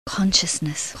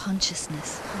Consciousness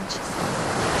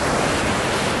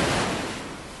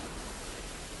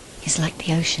is like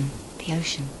the ocean. The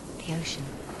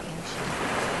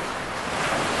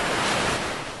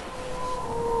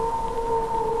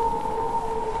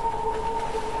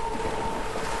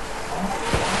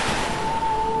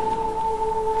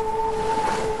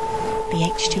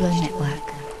H2O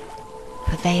network,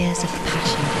 purveyors of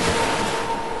passion,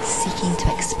 seeking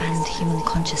to expand human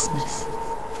consciousness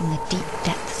from the deep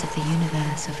depths of the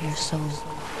universe of your soul.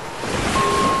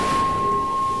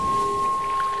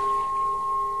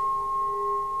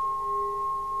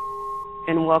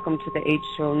 And welcome to the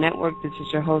H2O Network. This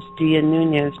is your host, Dia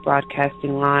Nunez,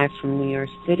 broadcasting live from New York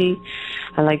City.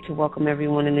 I'd like to welcome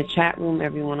everyone in the chat room,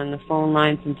 everyone on the phone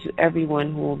lines, and to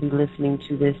everyone who will be listening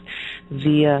to this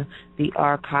via the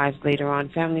archives later on.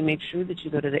 Family, make sure that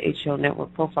you go to the H2O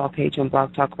Network profile page on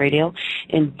Blog Talk Radio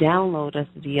and download us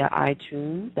via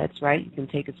iTunes. That's right. You can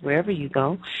take us wherever you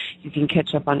go. You can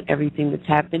catch up on everything that's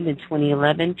happened in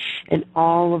 2011 and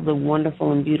all of the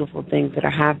wonderful and beautiful things that are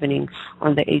happening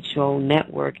on the H2O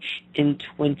Network in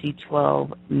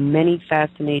 2012. Many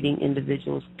fascinating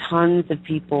individuals, tons of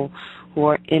people who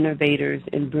are innovators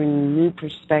and bringing new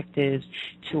perspectives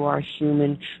to our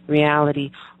human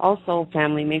reality. Also,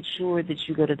 family, make sure that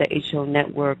you go to the H2O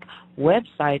Network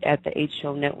website at the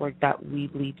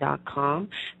h2onetwork.weebly.com.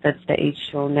 That's the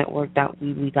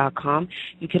h2onetwork.weebly.com.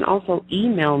 You can also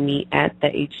email me at the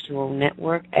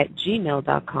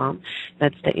h2onetwork@gmail.com.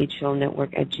 That's the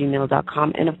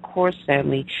h2onetwork@gmail.com. And of course,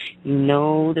 family, you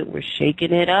know that we're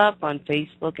shaking it up on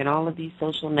Facebook and all of these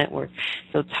social networks.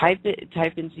 So type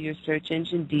into your search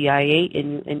engine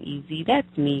DIANUNEZ.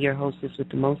 That's me, your hostess with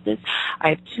the mostest. I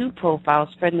have two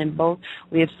profiles, friend them both.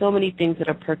 We have so many things that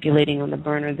are percolating on the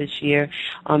burner this year,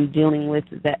 dealing with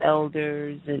the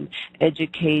elders and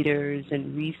educators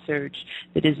and research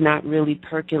that is not really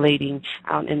percolating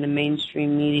out in the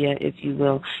mainstream media, if you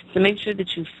will. So make sure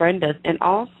that you friend us. And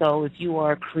also, if you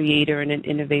are a creator and an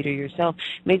innovator yourself,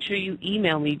 make sure you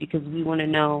email me because we want to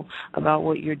know about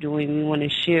what you're doing. We want to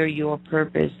share your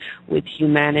purpose with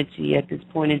humanity at this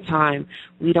point in time.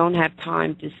 We don't have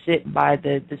time to sit by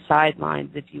the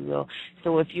sidelines, if you will.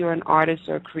 So if you're an artist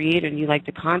or a creator and you'd like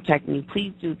to contact me,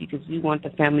 please do, because we want the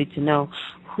family to know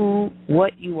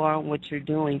what you are and what you're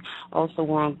doing. Also,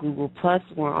 we're on Google+,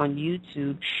 we're on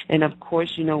YouTube, and of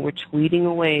course, you know, we're tweeting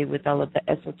away with all of the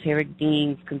esoteric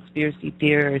beings, conspiracy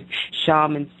theorists,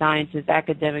 shamans, scientists,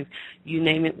 academics, you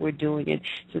name it, we're doing it.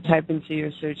 So type into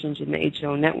your search engine the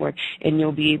H2O Network, and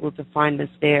you'll be able to find us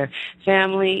there.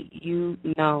 Family, you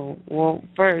know, well,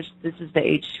 first, this is the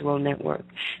H2O Network.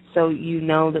 So you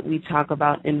know that we talk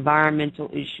about environmental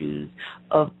issues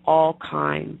of all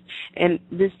kinds. And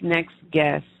this next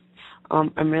guest,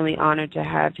 I'm really honored to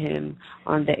have him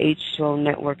on the H2O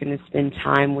Network and to spend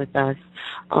time with us.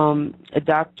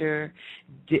 Dr.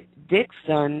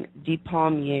 Dickson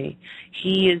Despommier.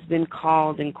 He has been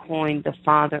called and coined the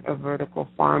father of vertical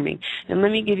farming. And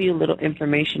let me give you a little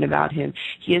information about him.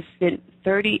 He has spent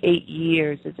 38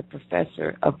 years as a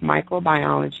professor of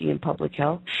microbiology and public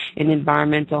health and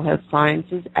environmental health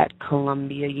sciences at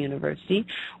Columbia University,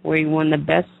 where he won the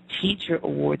Best Teacher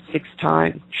Award 6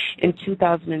 times. In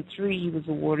 2003, he was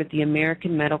awarded the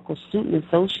American Medical Student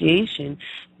Association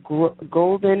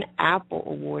Golden Apple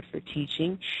Award for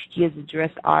teaching. He has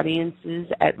addressed audiences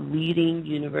at leading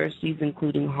universities,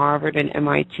 including Harvard and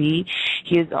MIT.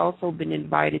 He has also been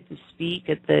invited to speak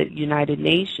at the United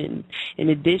Nations. In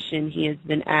addition, he has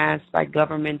been asked by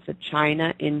governments of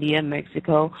China, India,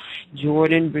 Mexico,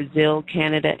 Jordan, Brazil,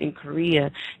 Canada, and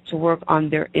Korea to work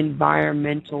on their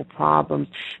environmental problems.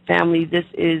 Family, this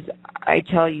is, I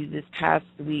tell you, this past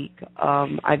week,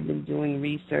 I've been doing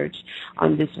research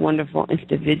on this wonderful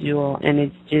individual, and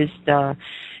it's just,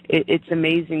 it's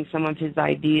amazing. Some of his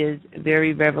ideas,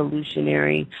 very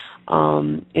revolutionary,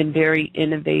 and very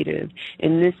innovative.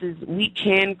 And this is, we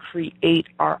can create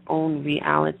our own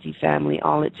reality, family.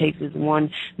 All it takes is one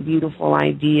beautiful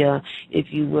idea,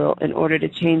 if you will, in order to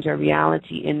change our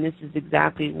reality. And this is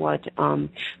exactly what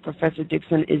Professor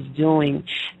Dickson is doing.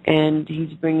 And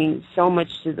he's bringing so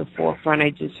much to the forefront.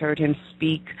 I just heard him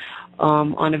speak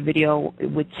on a video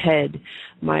with TED,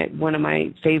 one of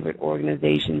my favorite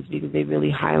organizations, because they really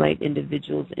highlight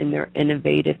individuals in their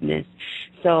innovativeness.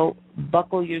 So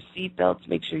buckle your seatbelts,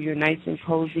 make sure you're nice and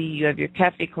cozy. You have your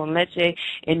cafe con leche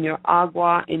and your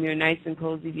agua, and you're nice and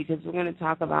cozy, because we're going to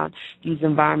talk about these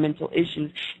environmental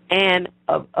issues and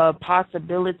a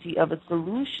possibility of a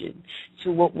solution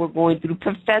to what we're going through.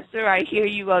 Professor, I hear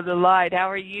you on the line. How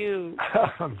are you?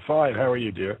 I'm fine. How are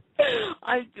you, dear?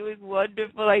 I'm doing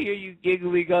wonderful. I hear you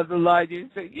giggling on the line. You're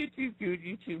too cute.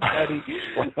 You're too funny.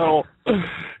 Well,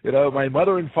 you know, my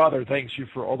mother and father thanks you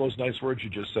for all those nice words you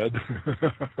just said.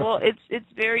 Well,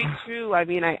 it's very true. I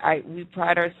mean, we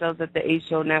pride ourselves at the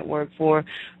HO Network for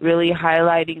really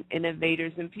highlighting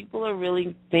innovators, and people are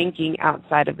really thinking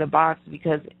outside of the box,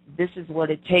 because this is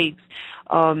what it takes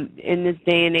in this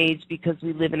day and age, because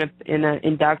we live in an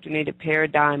indoctrinated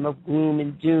paradigm of gloom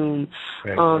and doom.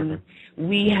 Exactly.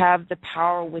 We have the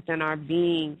power within our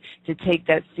being to take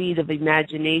that seed of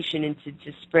imagination and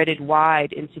to spread it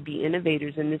wide and to be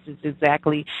innovators. And this is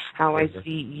exactly how I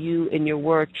see you and your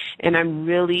work. And I'm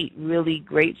really, really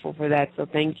grateful for that. So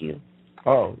thank you.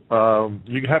 Oh,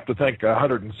 you have to thank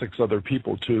 106 other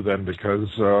people, too, then, because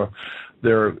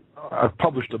I've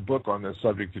published a book on this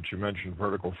subject that you mentioned,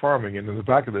 vertical farming, and in the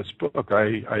back of this book,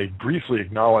 I briefly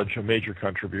acknowledge a major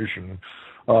contribution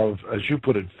of, as you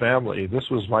put it, family.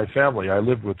 This was my family. I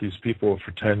lived with these people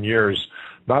for 10 years,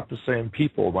 not the same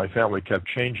people. My family kept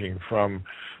changing from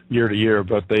year to year,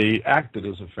 but they acted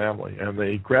as a family, and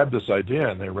they grabbed this idea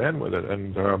and they ran with it,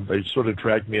 and they sort of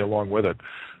dragged me along with it.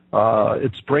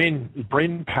 It's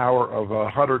brain power of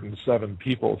 107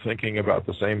 people thinking about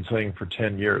the same thing for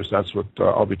 10 years. That's what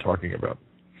I'll be talking about.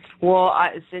 Well,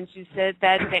 since you said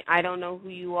that, I don't know who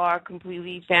you are,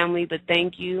 completely family, but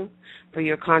thank you for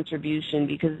your contribution,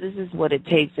 because this is what it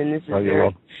takes, and this is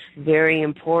very, very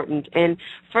important. And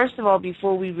first of all,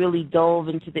 before we really delve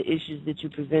into the issues that you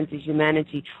present to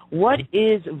humanity, what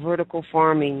is vertical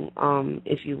farming,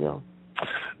 if you will?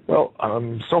 Well,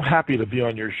 I'm so happy to be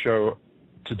on your show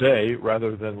today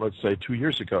rather than, let's say, 2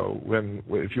 years ago, when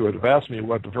if you would have asked me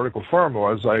what the vertical farm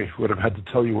was, I would have had to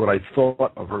tell you what I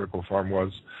thought a vertical farm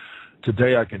was.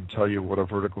 Today I can tell you what a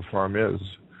vertical farm is.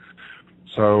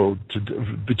 So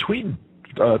between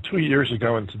 2 years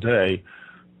ago and today,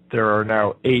 there are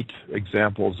now 8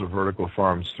 examples of vertical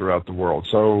farms throughout the world.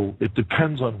 So it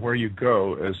depends on where you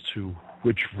go as to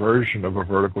which version of a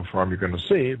vertical farm you're going to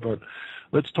see, but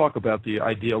let's talk about the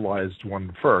idealized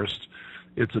one first.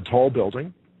 It's a tall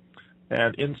building,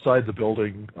 and inside the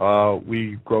building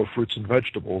we grow fruits and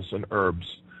vegetables and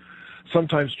herbs.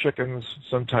 Sometimes chickens,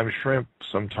 sometimes shrimp,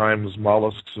 sometimes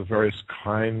mollusks of various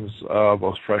kinds,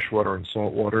 both freshwater and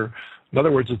saltwater. In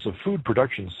other words, it's a food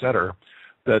production center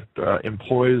that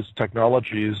employs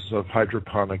technologies of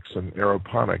hydroponics and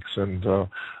aeroponics. And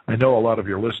I know a lot of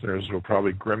your listeners will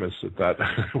probably grimace at that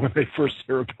when they first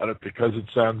hear about it, because it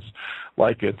sounds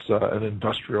like it's an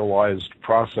industrialized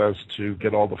process to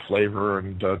get all the flavor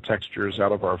and textures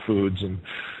out of our foods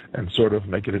and sort of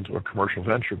make it into a commercial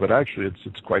venture. But actually,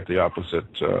 it's quite the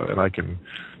opposite, and I can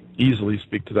easily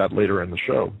speak to that later in the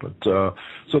show. But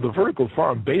so the vertical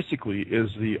farm basically is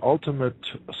the ultimate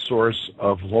source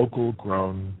of local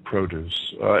grown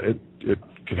produce. It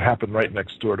can happen right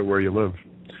next door to where you live.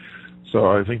 So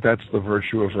I think that's the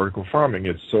virtue of vertical farming.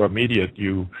 It's so immediate.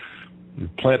 You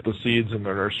plant the seeds in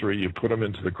the nursery, you put them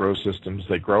into the grow systems,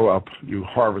 they grow up, you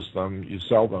harvest them, you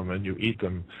sell them, and you eat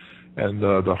them. And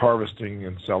the harvesting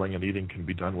and selling and eating can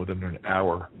be done within an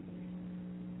hour.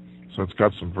 So it's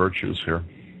got some virtues here.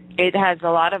 It has a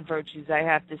lot of virtues, I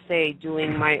have to say,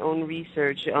 doing my own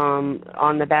research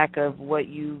on the back of what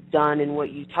you've done and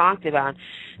what you talked about.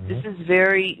 Mm-hmm. This is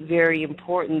very, very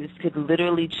important. This could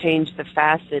literally change the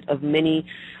facet of many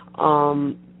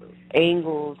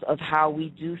angles of how we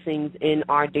do things in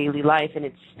our daily life, and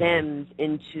it stems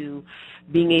into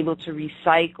being able to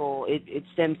recycle. It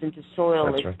stems into soil.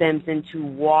 That's it right. stems into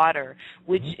water,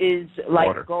 which is like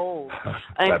water. Gold.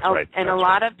 That's right. And That's a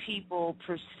lot of people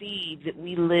perceive that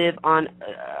we live on,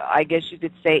 I guess you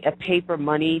could say, a paper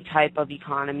money type of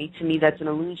economy. To me, that's an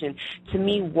illusion. To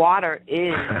me, water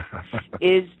is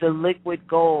the liquid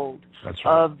gold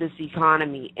of this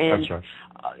economy. And That's right.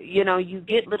 You know, you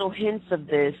get little hints of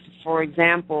this. For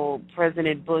example,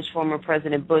 former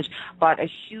President Bush, bought a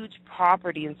huge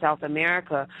property in South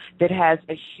America that has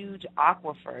a huge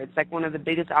aquifer. It's like one of the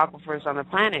biggest aquifers on the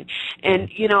planet. And,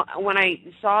 you know, when I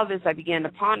saw this, I began to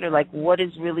ponder, like, what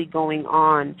is really going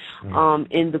on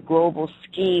in the global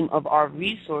scheme of our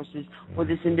resources for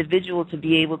this individual to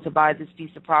be able to buy this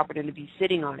piece of property and to be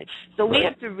sitting on it. So we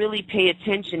have to really pay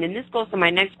attention. And this goes to my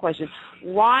next question.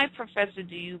 Why, Professor,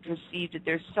 do you perceive that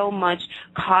there's so much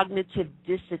cognitive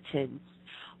dissonance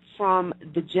from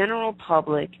the general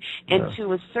public and Yeah.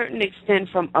 to a certain extent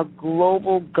from a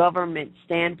global government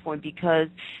standpoint, because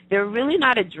they're really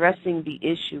not addressing the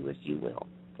issue, if you will.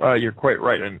 You're quite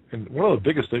right. And one of the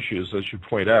biggest issues, as you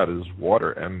point out, is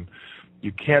water. And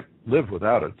you can't live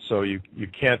without it. So you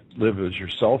can't live as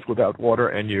yourself without water,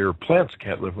 and your plants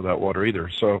can't live without water either.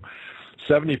 So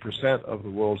 70% of the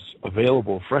world's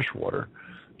available fresh water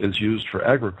is used for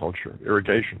agriculture,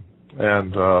 irrigation.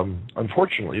 And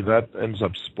unfortunately, that ends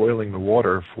up spoiling the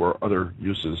water for other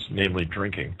uses, namely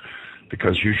drinking,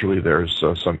 because usually there's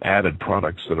some added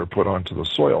products that are put onto the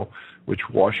soil which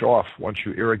wash off once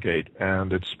you irrigate,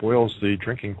 and it spoils the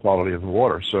drinking quality of the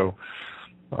water. So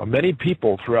many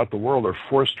people throughout the world are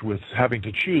forced with having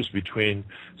to choose between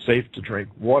safe-to-drink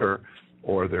water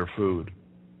or their food.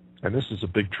 And this is a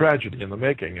big tragedy in the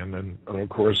making. And of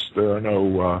course, there are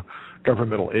no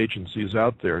governmental agencies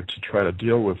out there to try to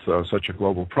deal with such a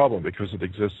global problem because it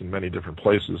exists in many different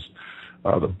places.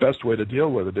 The best way to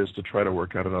deal with it is to try to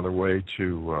work out another way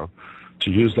to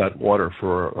use that water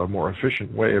for a more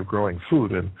efficient way of growing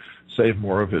food and save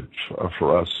more of it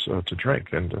for us to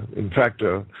drink. And in fact,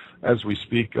 as we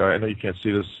speak, I know you can't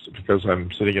see this because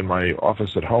I'm sitting in my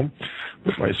office at home,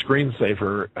 but my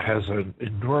screensaver has an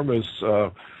enormous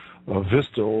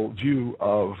vistal view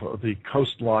of the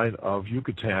coastline of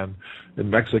Yucatan in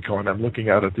Mexico, and I'm looking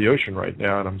out at the ocean right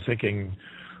now, and I'm thinking,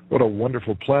 what a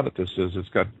wonderful planet this is. It's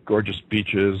got gorgeous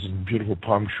beaches and beautiful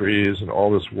palm trees and all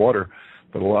this water,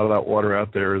 but a lot of that water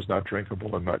out there is not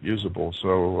drinkable and not usable.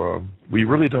 So we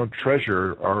really don't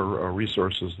treasure our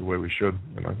resources the way we should,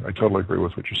 and I totally agree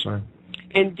with what you're saying.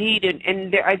 Indeed,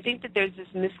 and I think that there's this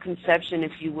misconception,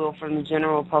 if you will, from the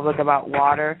general public about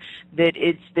water, that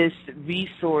it's this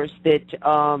resource that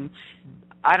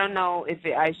I don't know if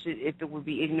it would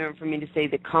be ignorant for me to say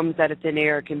that comes out of thin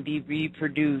air, can be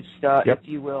reproduced, if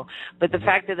you will. But the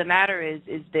fact of the matter is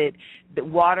that the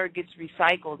water gets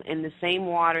recycled, and the same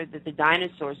water that the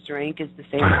dinosaurs drank is the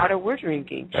same water we're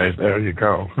drinking. Hey, there you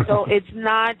go. So it's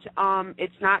not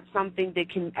something that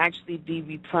can actually be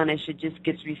replenished. It just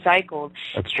gets recycled.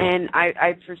 That's true. And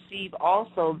I perceive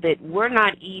also that we're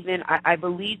not even. I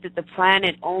believe that the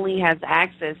planet only has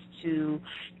access to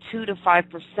 2 to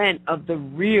 5% of the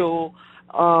real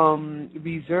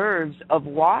reserves of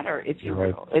water, if you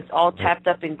will. It's all tapped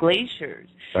up in glaciers.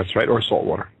 That's right, or salt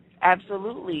water.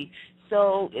 Absolutely.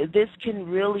 So this can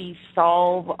really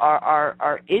solve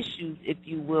our issues, if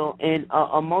you will, in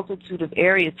a multitude of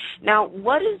areas. Now,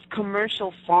 what is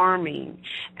commercial farming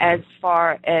as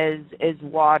far as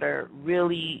water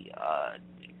really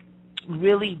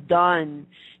done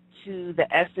to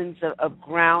the essence of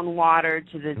groundwater,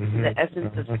 to the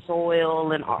essence of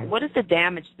soil, and what is the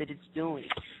damage that it's doing?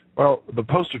 Well, the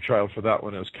poster child for that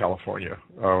one is California,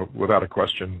 without a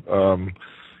question.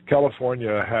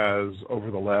 California has,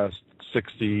 over the last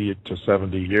 60 to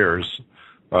 70 years,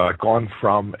 gone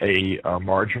from a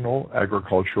marginal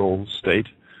agricultural state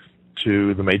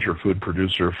to the major food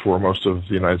producer for most of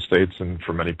the United States and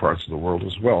for many parts of the world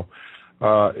as well.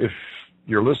 If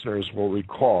your listeners will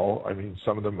recall, I mean,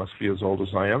 some of them must be as old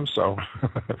as I am, so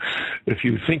if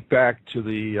you think back to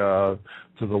the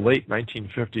late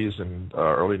 1950s and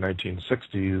early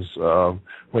 1960s,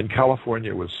 when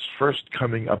California was first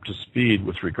coming up to speed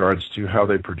with regards to how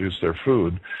they produce their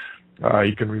food,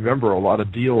 you can remember a lot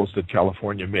of deals that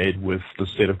California made with the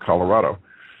state of Colorado.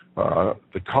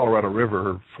 The Colorado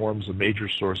River forms a major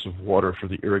source of water for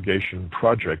the irrigation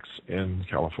projects in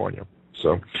California.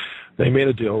 So they made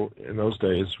a deal in those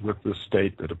days with the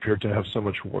state that appeared to have so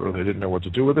much water they didn't know what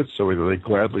to do with it, so they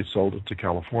gladly sold it to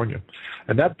California.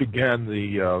 And that began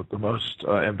the most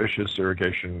ambitious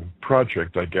irrigation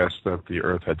project, I guess, that the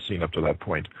Earth had seen up to that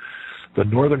point. The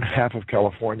northern half of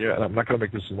California, and I'm not going to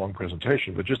make this a long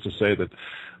presentation, but just to say that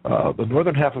the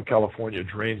northern half of California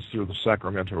drains through the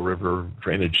Sacramento River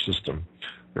drainage system.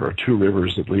 There are two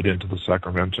rivers that lead into the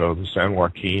Sacramento, the San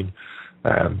Joaquin,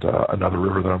 and another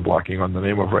river that I'm blocking on the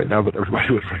name of right now, but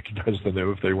everybody would recognize the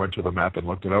name if they went to the map and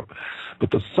looked it up. But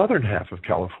the southern half of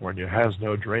California has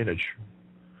no drainage.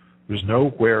 There's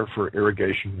nowhere for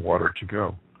irrigation water to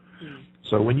go.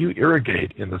 So when you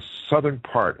irrigate in the southern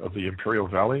part of the Imperial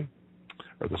Valley,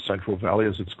 or the Central Valley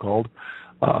as it's called,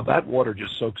 that water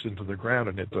just soaks into the ground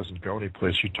and it doesn't go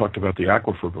anyplace. You talked about the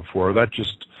aquifer before. That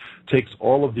just takes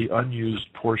all of the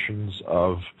unused portions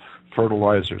of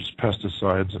fertilizers,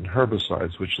 pesticides, and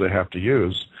herbicides, which they have to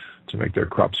use to make their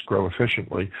crops grow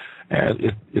efficiently,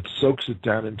 and it soaks it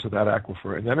down into that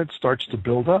aquifer, and then it starts to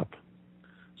build up.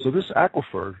 So this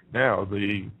aquifer now,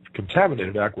 the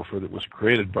contaminated aquifer that was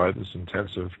created by this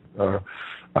intensive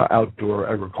outdoor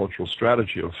agricultural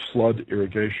strategy of flood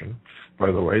irrigation.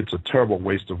 By the way, it's a terrible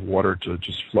waste of water to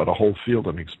just flood a whole field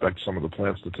and expect some of the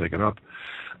plants to take it up.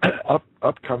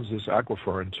 Up comes this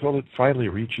aquifer until it finally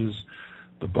reaches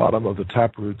the bottom of the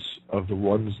taproots of the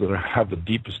ones that have the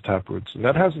deepest taproots. And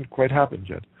that hasn't quite happened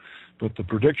yet. But the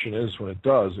prediction is when it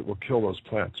does, it will kill those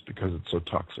plants because it's so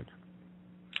toxic.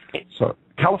 So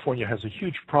California has a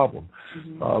huge problem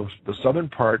of the southern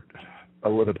part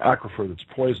with an aquifer that's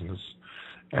poisonous,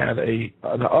 and an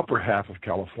upper half of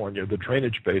California, the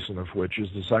drainage basin of which is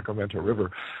the Sacramento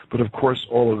River. But of course,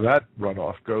 all of that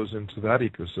runoff goes into that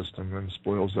ecosystem and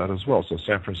spoils that as well. So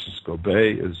San Francisco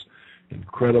Bay is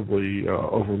incredibly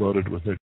overloaded with